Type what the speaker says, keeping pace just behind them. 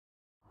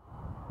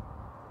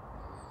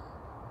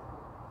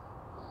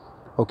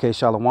Okay,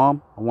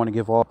 Shalom. I want to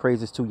give all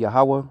praises to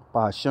Yahawah,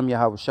 BaHaSham,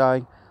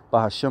 Yahawashi,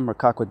 BaHaSham,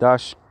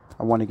 Qadash.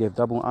 I want to give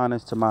double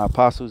honors to my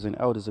apostles and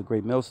elders of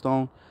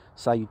GreatMillStone.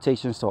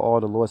 Salutations to all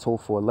the Lord's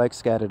hopeful elect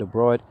scattered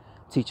abroad,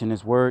 teaching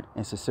His word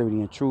in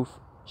sincerity and truth.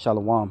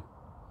 Shalom.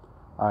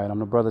 All right, I'm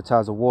the brother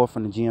Taza War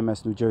from the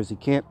GMS New Jersey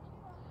camp.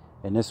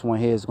 And this one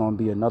here is going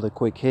to be another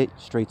quick hit,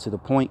 straight to the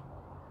point.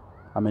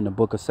 I'm in the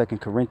book of 2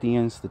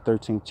 Corinthians, the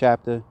 13th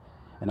chapter,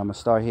 and I'm going to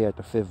start here at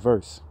the 5th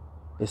verse.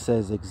 It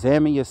says,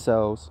 "Examine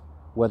yourselves,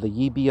 whether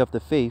ye be of the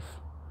faith,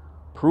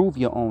 prove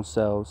your own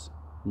selves,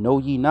 know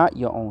ye not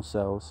your own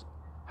selves,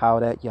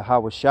 how that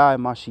Yahawashi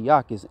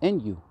Mashiach is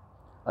in you,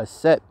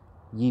 except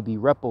ye be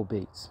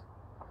reprobates."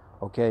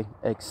 Okay,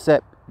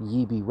 except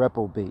ye be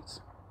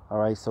reprobates. All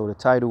right, so the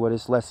title of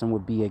this lesson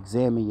would be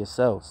Examine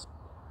Yourselves.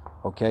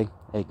 Okay,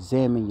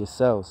 examine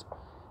yourselves.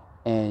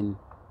 And,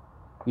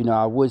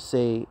 I would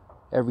say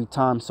every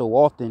time so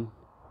often,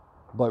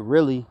 but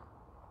really,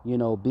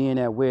 being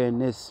that we're in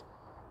this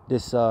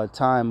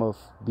time of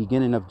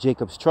beginning of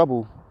Jacob's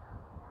trouble,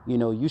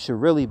 you should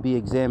really be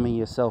examining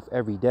yourself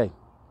every day.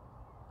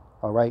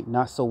 All right,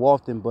 not so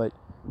often, but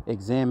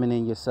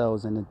examining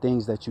yourselves and the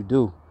things that you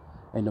do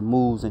and the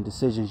moves and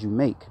decisions you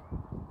make.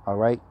 All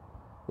right,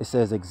 it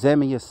says,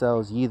 "Examine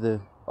yourselves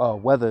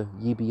whether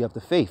ye be of the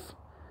faith."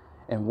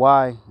 And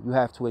why you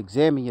have to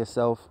examine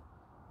yourself,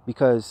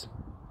 because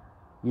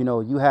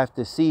you have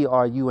to see,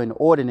 are you in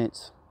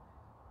ordinance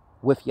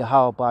with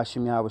Yahawah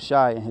BaHaSham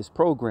Yahawashi and his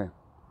program?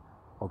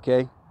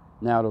 Okay,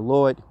 now the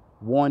Lord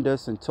warned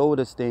us and told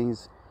us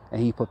things,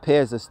 and he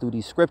prepares us through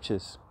these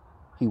scriptures.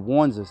 He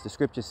warns us. The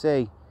scriptures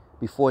say,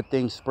 before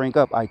things spring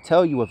up, I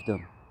tell you of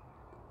them.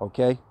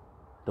 Okay,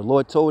 the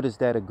Lord told us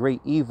that a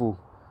great evil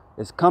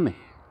is coming.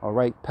 All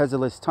right,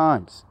 pestilence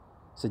times,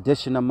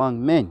 sedition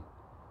among men.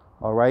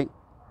 All right,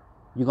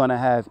 you're going to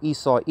have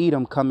Esau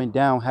Edom coming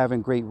down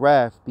having great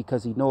wrath,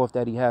 because he knoweth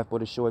that he hath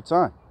but a short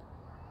time.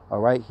 All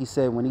right, he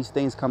said, when these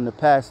things come to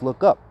pass,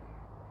 look up.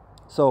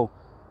 So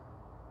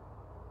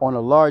on a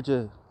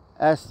larger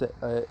asset,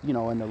 in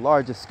a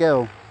larger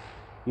scale,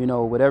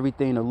 with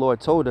everything the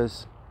Lord told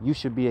us, you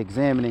should be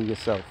examining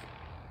yourself,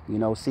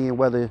 seeing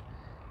whether,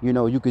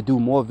 you could do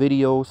more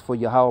videos for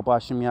Yahawah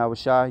BaHaSham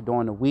Yahawashi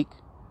during the week,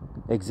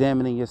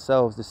 examining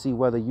yourselves to see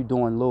whether you're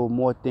doing a little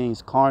more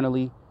things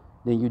carnally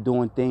than you're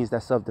doing things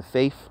that's of the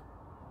faith.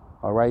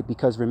 All right,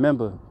 because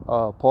remember,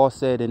 Paul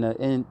said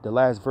in the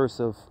last verse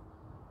of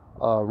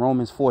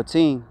Romans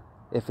 14,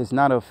 if it's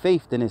not of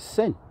faith, then it's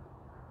sin.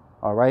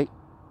 All right.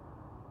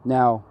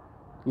 Now,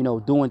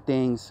 doing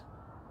things,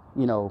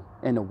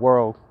 in the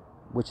world,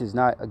 which is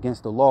not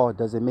against the law,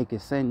 does it make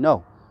it sin?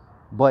 No.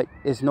 But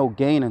it's no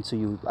gain unto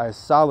you. As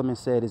Solomon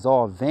said, it's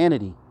all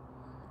vanity.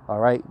 All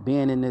right.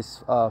 Being in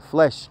this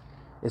flesh,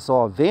 it's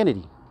all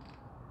vanity.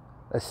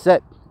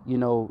 Except,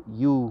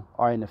 you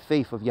are in the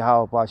faith of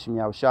Yahawah BaHaSham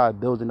Yahawashi,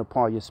 building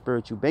upon your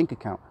spiritual bank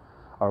account.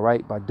 All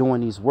right. By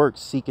doing these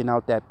works, seeking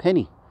out that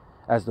penny,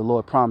 as the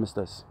Lord promised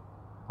us.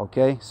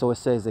 Okay. So it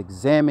says,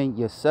 examine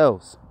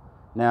yourselves.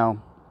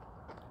 Now,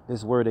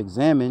 this word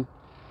examine,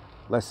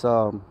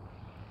 I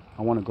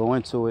want to go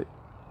into it.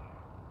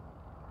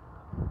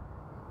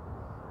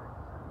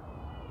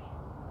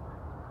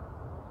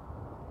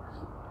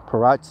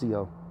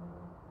 Paratio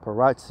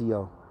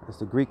is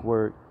the Greek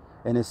word,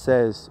 and it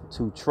says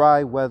to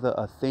try whether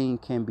a thing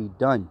can be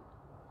done.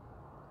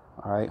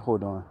 All right,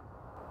 hold on.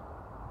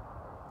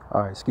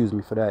 All right, excuse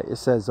me for that. It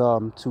says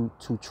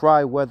to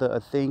try whether a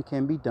thing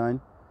can be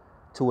done,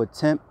 to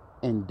attempt,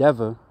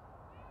 endeavor,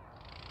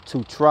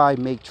 to try,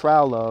 make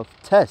trial of,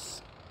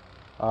 test.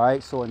 All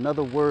right, so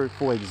another word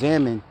for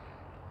examine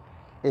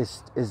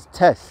is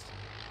test.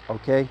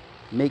 Okay,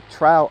 make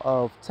trial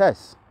of,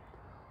 test,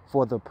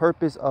 for the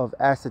purpose of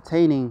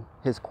ascertaining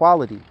his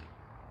quality,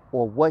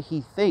 or what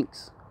he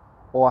thinks,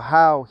 or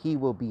how he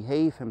will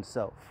behave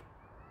himself.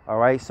 All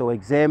right, so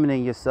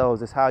examining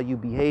yourselves is how you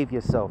behave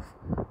yourself.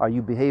 Are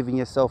you behaving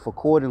yourself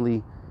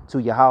accordingly to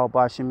Yahawah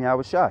BaHaSham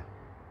Yahawashi?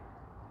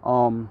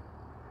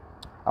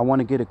 I want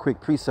to get a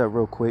quick precept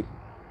real quick.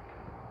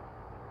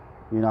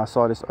 I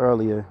saw this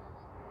earlier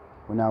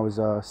when I was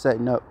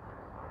setting up,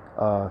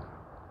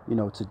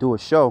 to do a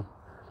show.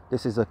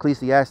 This is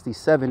Ecclesiastes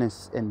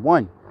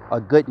 7:1. A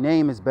good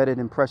name is better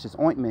than precious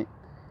ointment,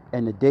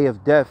 and the day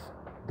of death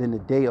than the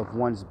day of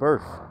one's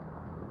birth.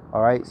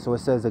 All right, so it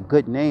says a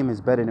good name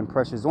is better than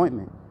precious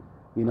ointment.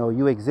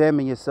 You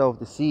examine yourself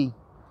to see,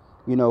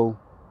 you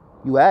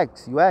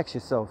ask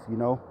yourself,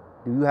 do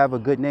you have a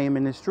good name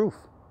in this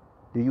truth?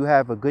 Do you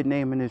have a good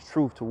name in this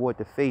truth toward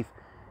the faith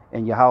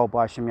in Yahawah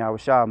BaHaSham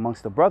Yahawashi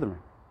amongst the brethren?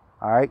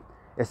 All right,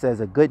 it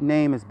says a good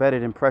name is better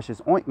than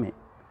precious ointment,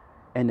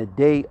 and the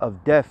day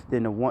of death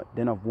than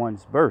of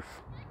one's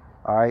birth.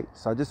 All right,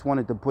 so I just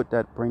wanted to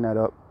bring that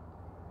up.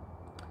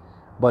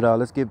 But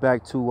let's get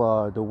back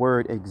to the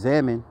word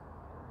examine.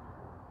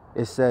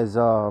 It says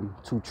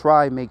to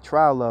try, make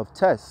trial of,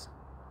 test.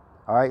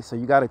 All right, so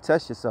you got to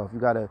test yourself. You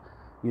got to,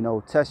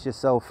 test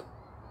yourself,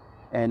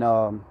 and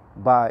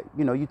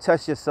you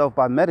test yourself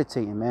by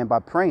meditating, man, by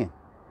praying.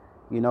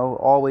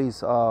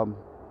 Always,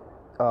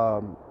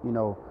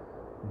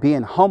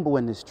 being humble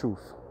in this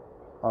truth.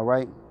 All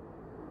right.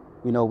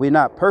 You know, we're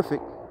not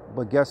perfect,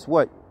 but guess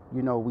what?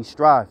 You know, we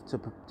strive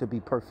to be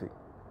perfect.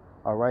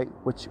 All right,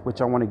 which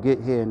I want to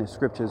get here, and the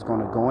scripture is going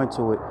to go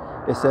into it.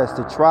 It says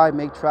to try,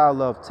 make trial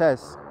of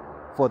tests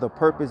for the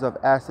purpose of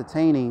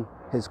ascertaining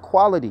his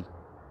quality,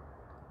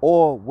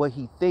 or what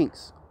he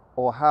thinks,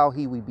 or how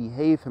he will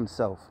behave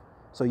himself.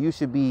 So you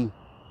should be,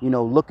 you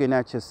know, looking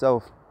at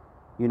yourself,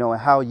 you know,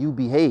 and how you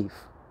behave.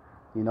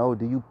 You know,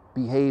 do you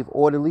behave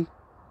orderly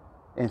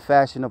in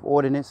fashion of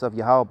ordinance of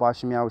Yahawah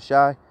BaHaSham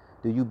Yahawashi?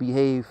 Do you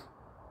behave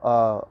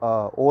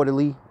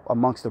orderly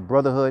amongst the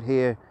brotherhood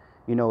here,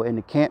 you know, in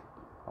the camp,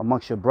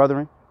 amongst your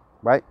brethren,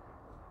 right?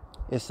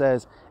 It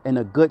says in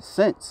a good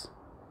sense,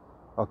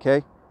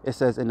 okay? It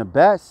says in a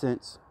bad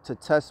sense, to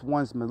test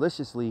one's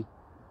maliciously,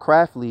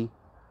 craftily,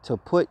 to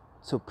put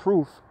to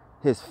proof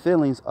his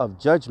feelings of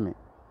judgment,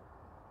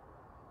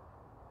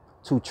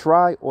 to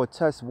try or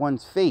test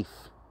one's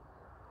faith,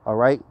 all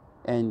right?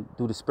 And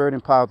through the spirit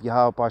and power of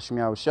Yahawah BaHaSham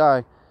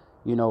Yahawashi,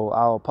 you know,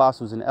 our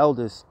apostles and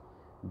elders,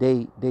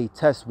 they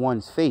test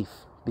one's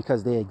faith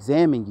because they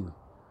examine you,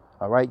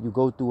 all right? You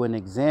go through an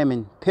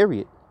examine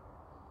period,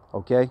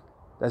 okay?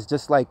 That's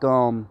just like,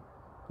 you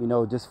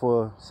know, just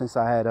for, since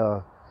I had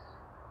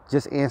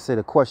just answered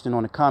a question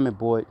on the comment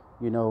board,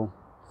 you know,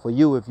 for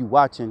you, if you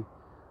watching,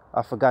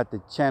 I forgot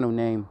the channel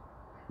name,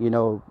 you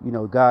know,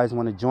 guys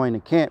want to join the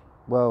camp.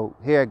 Well,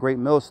 here at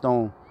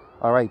GreatMillStone,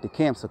 all right, the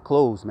camps are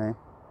closed, man.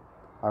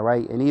 All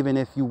right. And even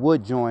if you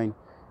would join,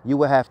 you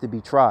would have to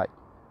be tried.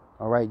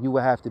 All right. You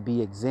would have to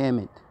be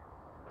examined.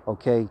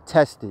 OK,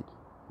 tested,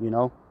 you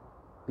know,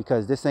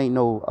 because this ain't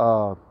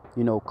no,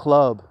 you know,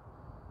 club,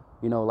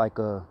 you know, like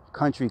a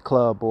country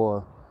club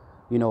or,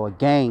 you know, a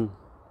gang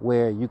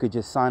where you could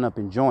just sign up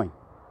and join.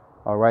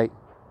 All right.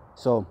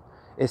 So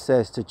it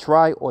says to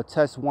try or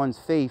test one's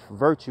faith,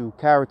 virtue,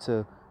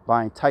 character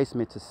by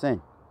enticement to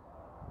sin.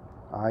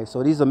 All right.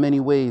 So these are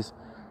many ways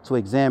to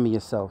examine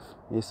yourself.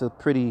 It's a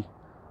pretty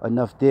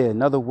enough there.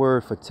 Another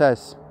word for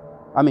test,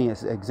 I mean,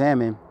 it's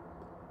examine,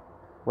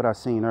 what I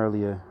seen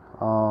earlier,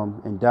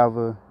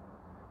 endeavor,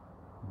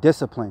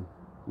 discipline,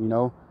 you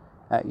know,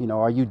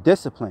 are you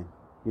disciplined?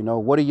 You know,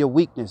 what are your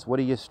weakness? What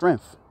are your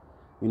strengths?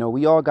 You know,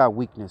 we all got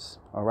weakness,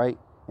 all right?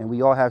 And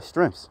we all have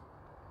strengths.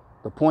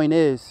 The point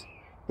is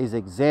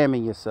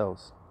examine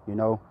yourselves, you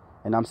know,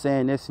 and I'm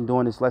saying this and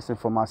doing this lesson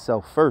for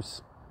myself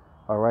first,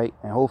 all right?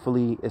 And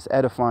hopefully it's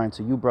edifying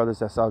to you brothers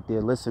that's out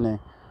there listening,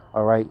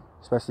 all right?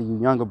 Especially you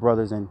younger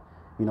brothers and,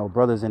 you know,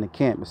 brothers in the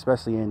camp,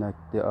 especially in the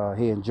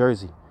here in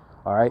Jersey,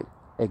 all right?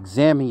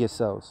 Examine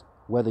yourselves,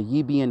 whether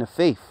ye be in the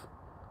faith.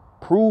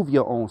 Prove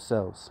your own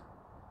selves,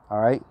 all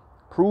right?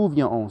 Prove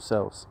your own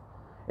selves.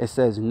 It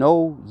says,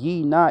 know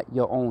ye not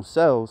your own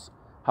selves,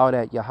 how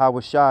that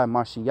Yahawashi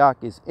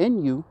Mashiach is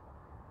in you,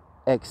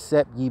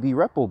 except ye be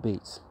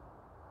reprobates.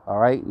 All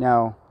right,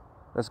 now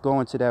let's go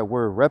into that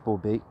word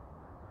reprobate,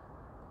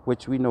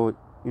 which we know,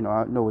 you know,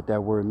 I know what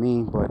that word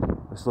means, but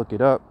let's look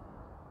it up.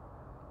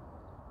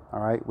 All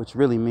right, which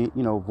really mean,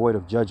 you know, void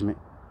of judgment.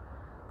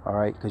 All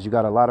right, because you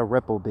got a lot of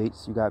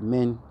reprobates. You got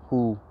men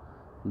who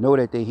know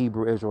that they're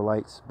Hebrew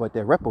Israelites, but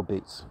they're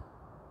reprobates.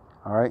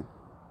 All right.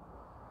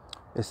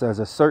 It says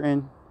a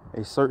certain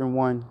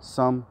one,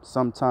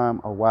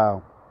 sometime, a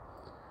while.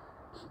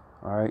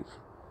 All right.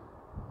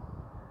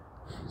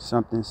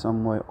 Something,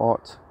 somewhat,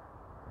 ought,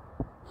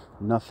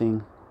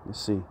 nothing.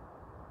 Let's see.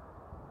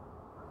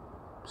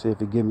 See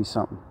if it give me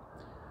something.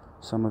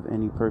 Some of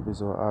any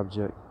purpose or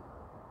object,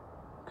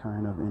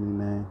 kind of any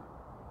man.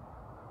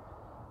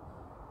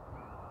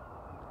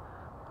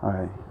 All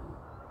right.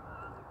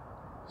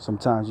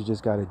 Sometimes you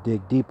just got to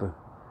dig deeper.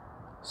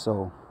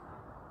 So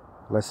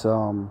let's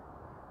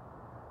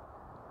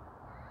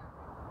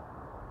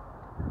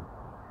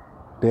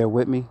bear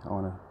with me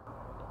on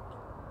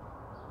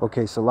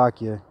okay,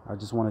 Salakia, I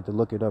just wanted to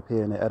look it up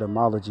here in the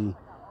etymology.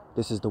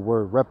 This is the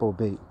word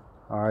reprobate.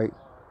 All right.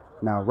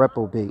 Now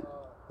reprobate,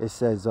 it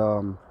says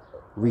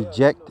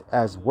reject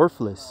as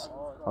worthless.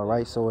 All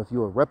right. So if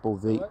you're a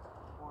reprobate,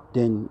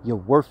 then you're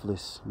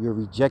worthless. You're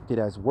rejected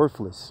as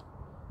worthless.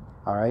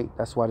 All right.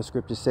 That's why the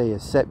scriptures say,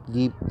 except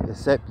ye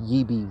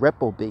be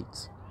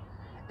reprobates.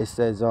 It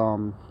says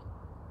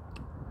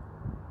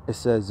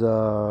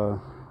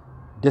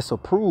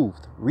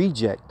disapproved,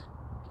 reject,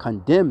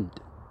 condemned,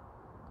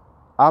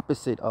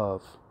 opposite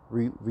of,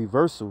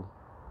 reversal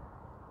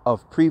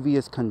of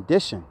previous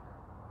condition.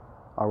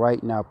 All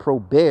right. Now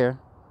probare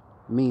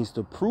means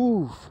to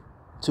prove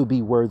to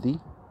be worthy.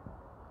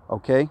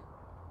 Okay.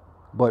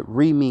 But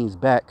means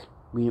back.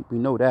 We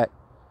know that.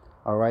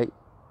 All right.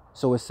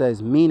 So it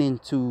says meaning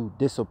to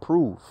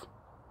disapprove.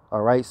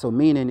 All right. So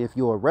meaning if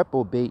you're a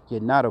reprobate,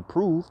 you're not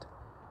approved.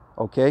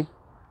 Okay.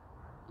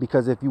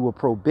 Because if you were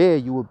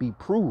probare, you would be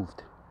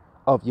proved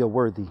of your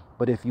worthy.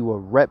 But if you were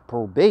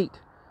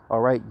reprobate, all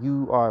right,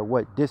 you are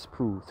what?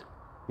 Disproved,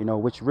 you know,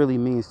 which really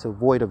means to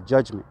void of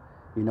judgment.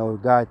 You know,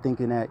 God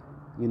thinking that,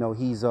 you know,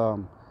 he's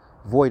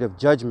void of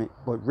judgment,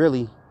 but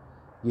really,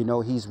 you know,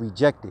 he's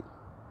rejected,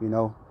 you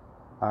know.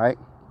 All right.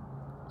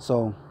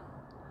 So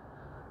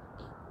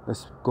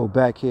let's go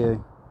back here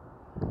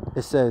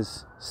It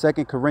says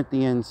 2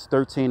 Corinthians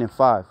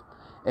 13:5.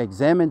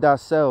 Examine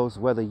thyselves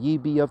whether ye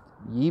be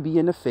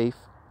in the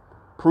faith.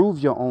 Prove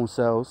your own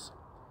selves.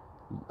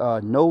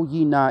 Know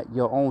ye not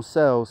your own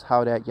selves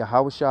how that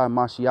Yahawashi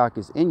Mashiach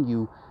is in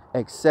you,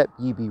 except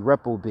ye be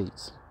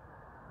reprobates.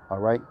 All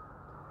right.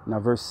 Now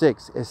verse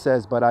 6, it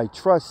says, but I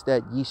trust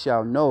that ye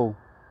shall know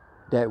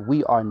that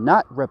we are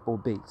not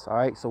reprobates. All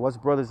right. So us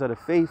brothers of the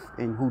faith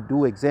and who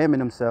do examine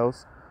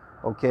themselves,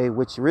 okay,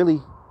 which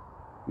really,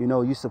 you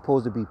know, you're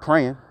supposed to be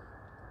praying.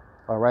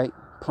 All right.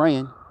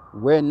 Praying.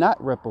 We're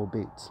not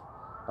reprobates.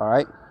 All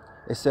right.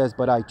 It says,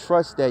 but I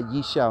trust that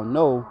ye shall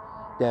know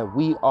that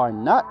we are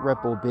not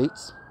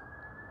reprobates.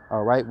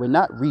 All right. We're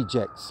not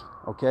rejects.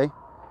 Okay.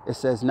 It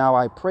says, now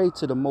I pray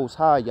to the Most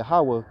High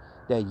Yahawah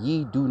that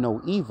ye do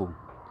no evil.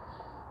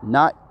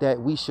 Not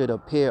that we should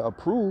appear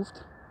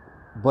approved,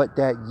 but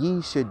that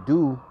ye should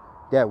do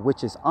that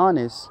which is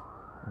honest,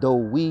 though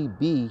we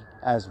be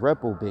as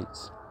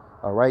reprobates.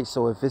 All right.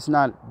 So if it's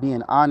not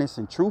being honest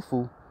and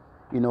truthful,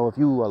 you know, if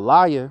you a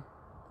liar,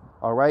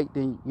 all right,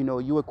 then, you know,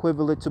 you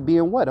equivalent to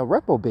being what? A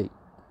reprobate.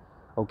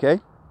 Okay.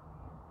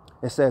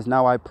 It says,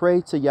 now I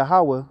pray to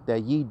Yahawah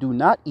that ye do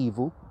not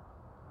evil,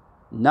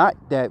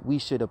 not that we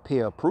should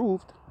appear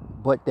approved,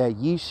 but that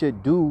ye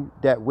should do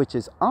that which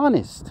is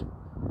honest,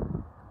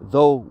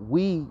 though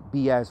we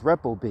be as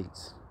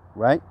reprobates,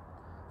 right?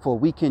 For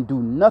we can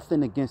do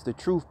nothing against the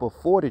truth but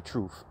for the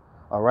truth.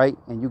 All right.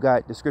 And you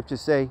got the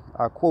scriptures say,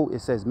 I quote, it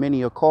says,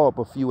 many are called,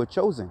 but few are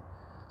chosen.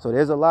 So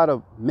there's a lot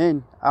of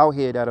men out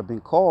here that have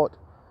been called,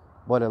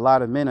 but a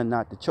lot of men are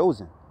not the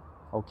chosen.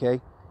 Okay.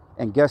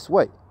 And guess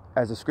what?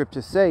 As the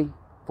scriptures say,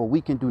 for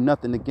we can do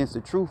nothing against the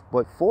truth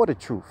but for the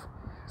truth.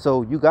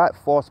 So you got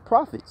false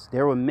prophets.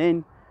 There are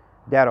men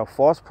that are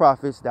false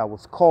prophets that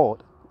was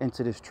called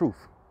into this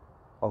truth.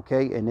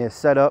 Okay, and they're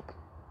set up,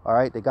 all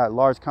right, they got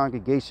large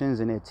congregations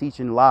and they're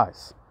teaching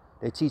lies.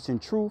 They're teaching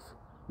truth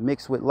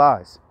mixed with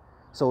lies.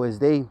 So is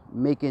they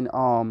making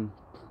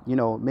you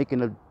know,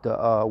 making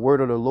the word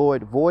of the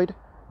Lord void?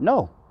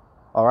 No.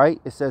 All right,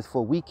 it says,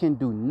 for we can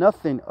do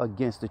nothing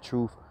against the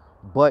truth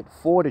but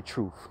for the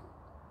truth.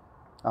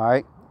 All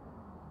right,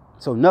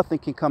 so nothing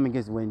can come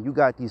against. When you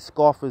got these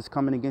scoffers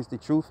coming against the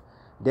truth,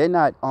 they're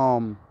not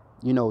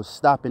you know,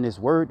 stopping this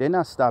word. They're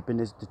not stopping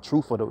the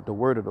truth of the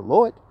word of the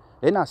Lord.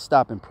 They're not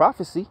stopping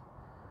prophecy.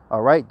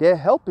 All right. They're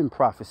helping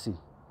prophecy.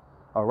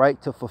 All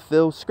right. To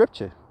fulfill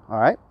scripture. All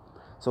right.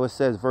 So it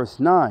says,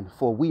 verse 9,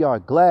 for we are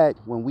glad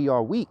when we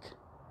are weak,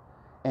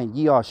 and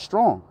ye are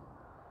strong.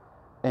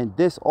 And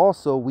this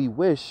also we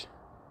wish,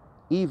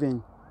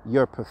 even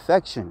your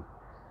perfection.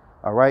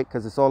 All right.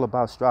 Because it's all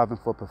about striving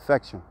for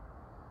perfection.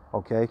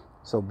 Okay.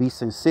 So be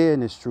sincere in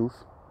this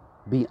truth.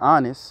 Be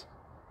honest.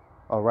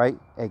 All right.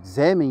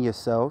 Examine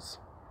yourselves,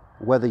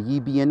 whether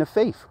ye be in the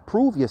faith.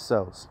 Prove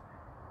yourselves.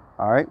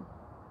 All right.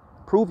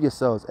 Prove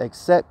yourselves,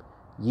 except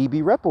ye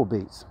be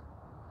reprobates.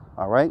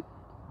 All right.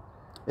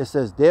 It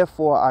says,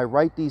 therefore I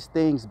write these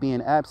things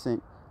being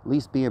absent,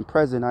 lest being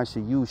present I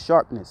should use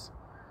sharpness,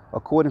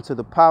 according to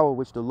the power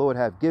which the Lord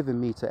hath given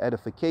me to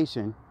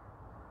edification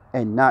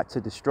and not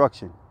to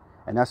destruction.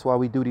 And that's why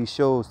we do these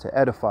shows, to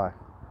edify.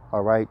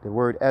 All right. The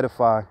word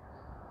edify,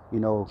 you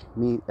know,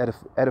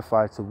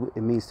 edify,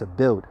 it means to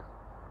build.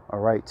 All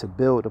right. To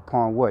build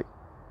upon what?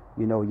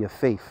 You know, your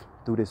faith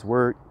through this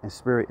word and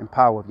spirit and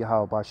power of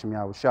Yahawah BaHaSham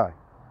Yahawashi.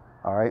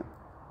 All right.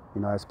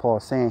 You know, as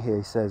Paul's saying here,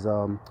 he says,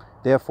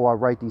 therefore I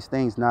write these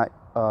things, not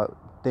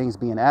things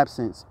being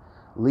absent,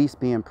 least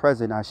being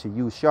present, I should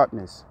use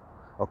sharpness,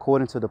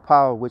 according to the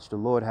power which the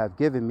Lord hath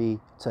given me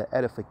to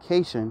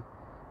edification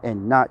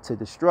and not to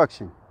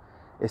destruction.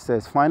 It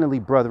says, finally,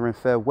 brethren,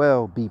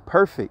 farewell, be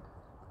perfect,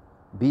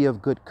 be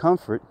of good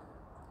comfort.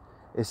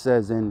 It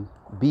says, and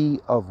be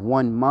of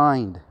one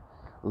mind,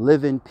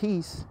 live in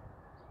peace,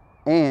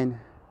 and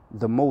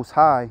the Most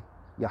High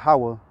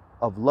Yahawah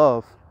of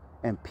love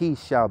and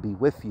peace shall be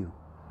with you.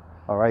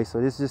 All right.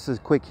 So this is a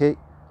quick hit.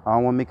 I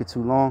don't want to make it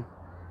too long.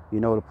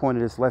 You know, the point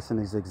of this lesson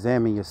is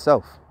examine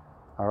yourself.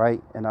 All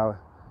right. And I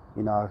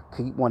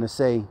keep want to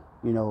say,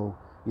 you know,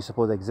 you're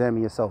supposed to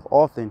examine yourself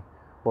often,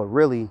 but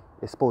really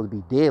it's supposed to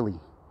be daily.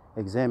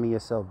 Examine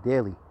yourself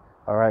daily.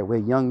 All right. We're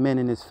young men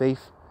in this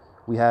faith.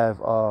 We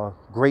have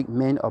great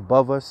men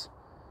above us,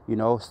 you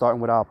know, starting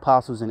with our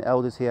apostles and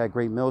elders here at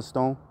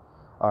GreatMillStone.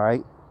 All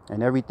right.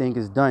 And everything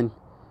is done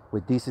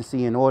with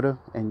decency and order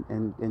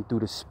and through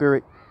the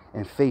spirit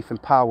and faith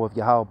and power of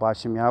Yahawah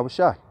BaHaSham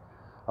Yahawashi.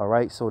 All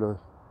right. So the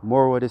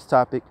moral of this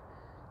topic,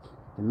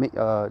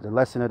 the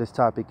lesson of this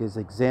topic is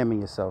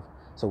examine yourself.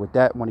 So with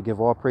that, I want to give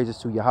all praises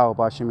to Yahawah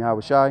BaHaSham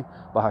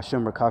Yahawashi,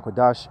 BaHaSham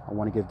Qadash. I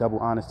want to give double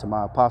honors to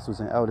my apostles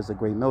and elders of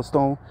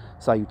GreatMillStone.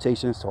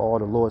 Salutations to all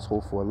the Lord's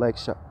hopeful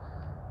elect.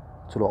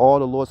 To all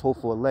the Lord's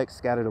hopeful elect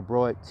scattered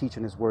abroad,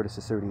 teaching his word of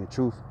sincerity and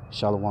truth.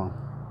 Shalom.